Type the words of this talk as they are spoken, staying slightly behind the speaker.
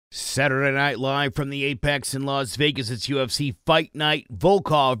Saturday Night Live from the Apex in Las Vegas. It's UFC Fight Night.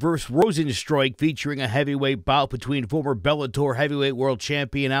 Volkov versus Rozenstruik, featuring a heavyweight bout between former Bellator heavyweight world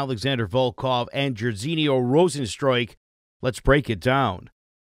champion Alexander Volkov and Jairzinho Rosenstruik. Let's break it down.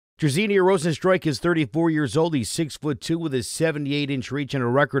 Jairzinho Rosenstruik is 34 years old. He's 6'2" with a 78-inch reach and a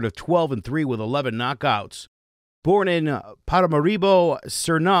record of 12-3 with 11 knockouts. Born in Paramaribo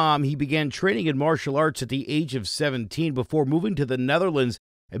Suriname, he began training in martial arts at the age of 17 before moving to the Netherlands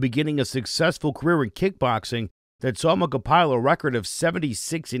and beginning a successful career in kickboxing that saw him compile a record of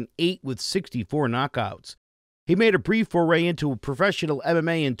 76-8 with 64 knockouts. He made a brief foray into professional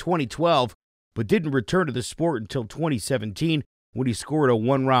MMA in 2012, but didn't return to the sport until 2017 when he scored a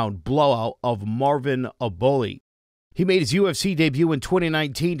one-round blowout of Marvin Aboeli. He made his UFC debut in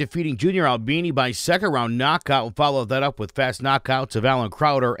 2019, defeating Junior Albini by second-round knockout, and followed that up with fast knockouts of Alan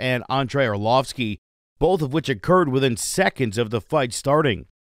Crowder and Andrei Arlovski, both of which occurred within seconds of the fight starting.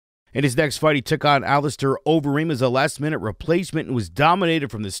 In his next fight, he took on Alistair Overeem as a last-minute replacement and was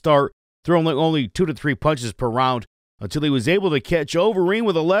dominated from the start, throwing only 2 to 3 punches per round, until he was able to catch Overeem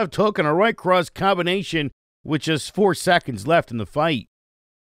with a left hook and a right cross combination with just 4 seconds left in the fight.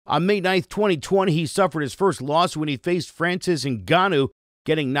 On May 9th, 2020, he suffered his first loss when he faced Francis Ngannou,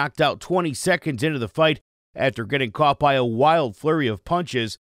 getting knocked out 20 seconds into the fight after getting caught by a wild flurry of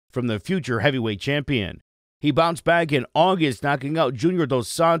punches from the future heavyweight champion. He bounced back in August, knocking out Junior Dos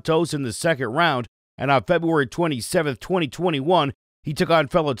Santos in the second round, and on February 27, 2021, he took on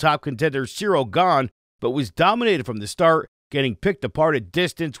fellow top contender Cyril Gane, but was dominated from the start, getting picked apart at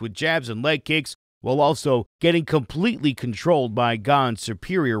distance with jabs and leg kicks, while also getting completely controlled by Gane's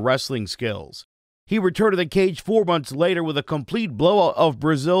superior wrestling skills. He returned to the cage 4 months later with a complete blowout of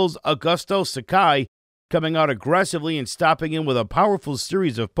Brazil's Augusto Sakai, coming out aggressively and stopping him with a powerful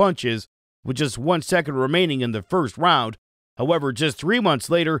series of punches, with just 1 second remaining in the first round. However, just 3 months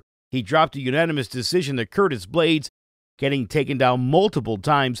later, he dropped a unanimous decision to Curtis Blaydes, getting taken down multiple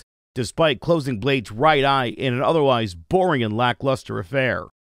times despite closing Blaydes' right eye in an otherwise boring and lackluster affair.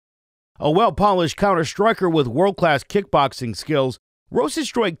 A well-polished counter-striker with world-class kickboxing skills,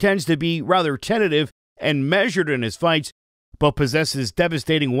 Rozenstruik tends to be rather tentative and measured in his fights, but possesses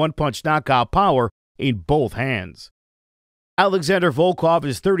devastating one-punch knockout power in both hands. Alexander Volkov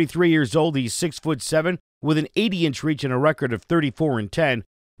is 33 years old. He's 6'7", with an 80-inch reach and a record of 34-10,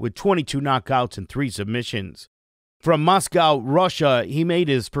 with 22 knockouts and 3 submissions. From Moscow, Russia, he made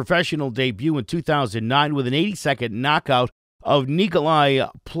his professional debut in 2009 with an 80-second knockout of Nikolai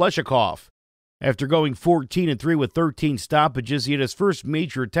Pleshakov. After going 14-3 with 13 stoppages, he had his first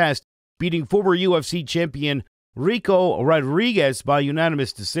major test, beating former UFC champion Rico Rodriguez by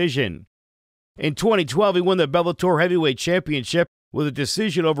unanimous decision. In 2012, he won the Bellator Heavyweight Championship with a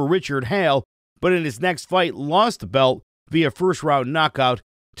decision over Richard Hale, but in his next fight lost the belt via first-round knockout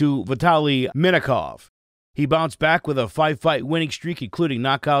to Vitaly Minakov. He bounced back with a 5-fight winning streak, including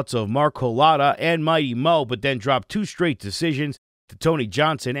knockouts of Mark Holada and Mighty Mo, but then dropped 2 straight decisions to Tony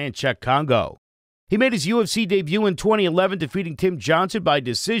Johnson and Czech Congo. He made his UFC debut in 2011, defeating Tim Johnson by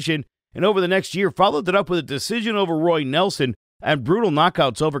decision, and over the next year followed it up with a decision over Roy Nelson and brutal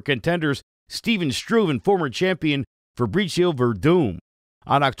knockouts over contenders Steven Struve and former champion Fabricio Verdum.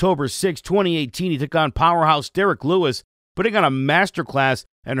 On October 6, 2018, he took on powerhouse Derek Lewis, putting on a masterclass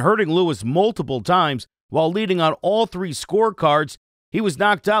and hurting Lewis multiple times while leading on all 3 scorecards. He was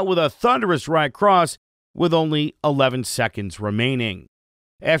knocked out with a thunderous right cross with only 11 seconds remaining.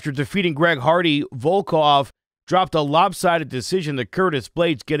 After defeating Greg Hardy, Volkov dropped a lopsided decision to Curtis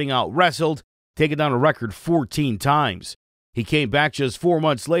Blaydes, getting out-wrestled, taking down a record 14 times. He came back just 4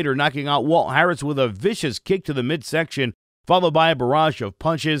 months later, knocking out Walt Harris with a vicious kick to the midsection, followed by a barrage of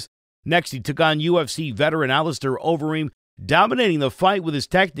punches. Next, he took on UFC veteran Alistair Overeem, dominating the fight with his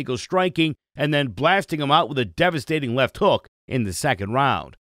technical striking and then blasting him out with a devastating left hook in the second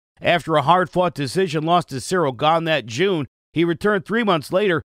round. After a hard-fought decision loss to Cyril Gane that June, he returned 3 months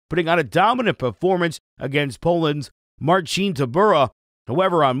later, putting on a dominant performance against Poland's Marcin Tybura.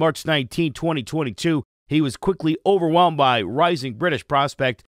 However, on March 19, 2022, he was quickly overwhelmed by rising British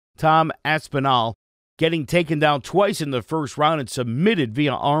prospect Tom Aspinall, getting taken down twice in the first round and submitted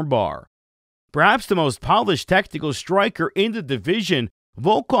via armbar. Perhaps the most polished technical striker in the division,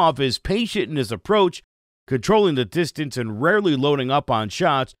 Volkov is patient in his approach, controlling the distance and rarely loading up on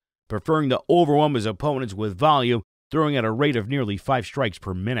shots, preferring to overwhelm his opponents with volume, throwing at a rate of nearly 5 strikes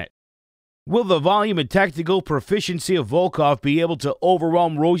per minute. Will the volume and technical proficiency of Volkov be able to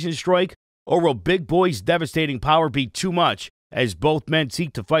overwhelm Rozenstruik, or will Big Boy's devastating power be too much as both men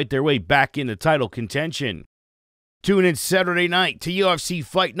seek to fight their way back into title contention? Tune in Saturday night to UFC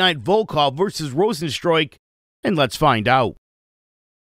Fight Night, Volkov versus Rozenstruik, and let's find out.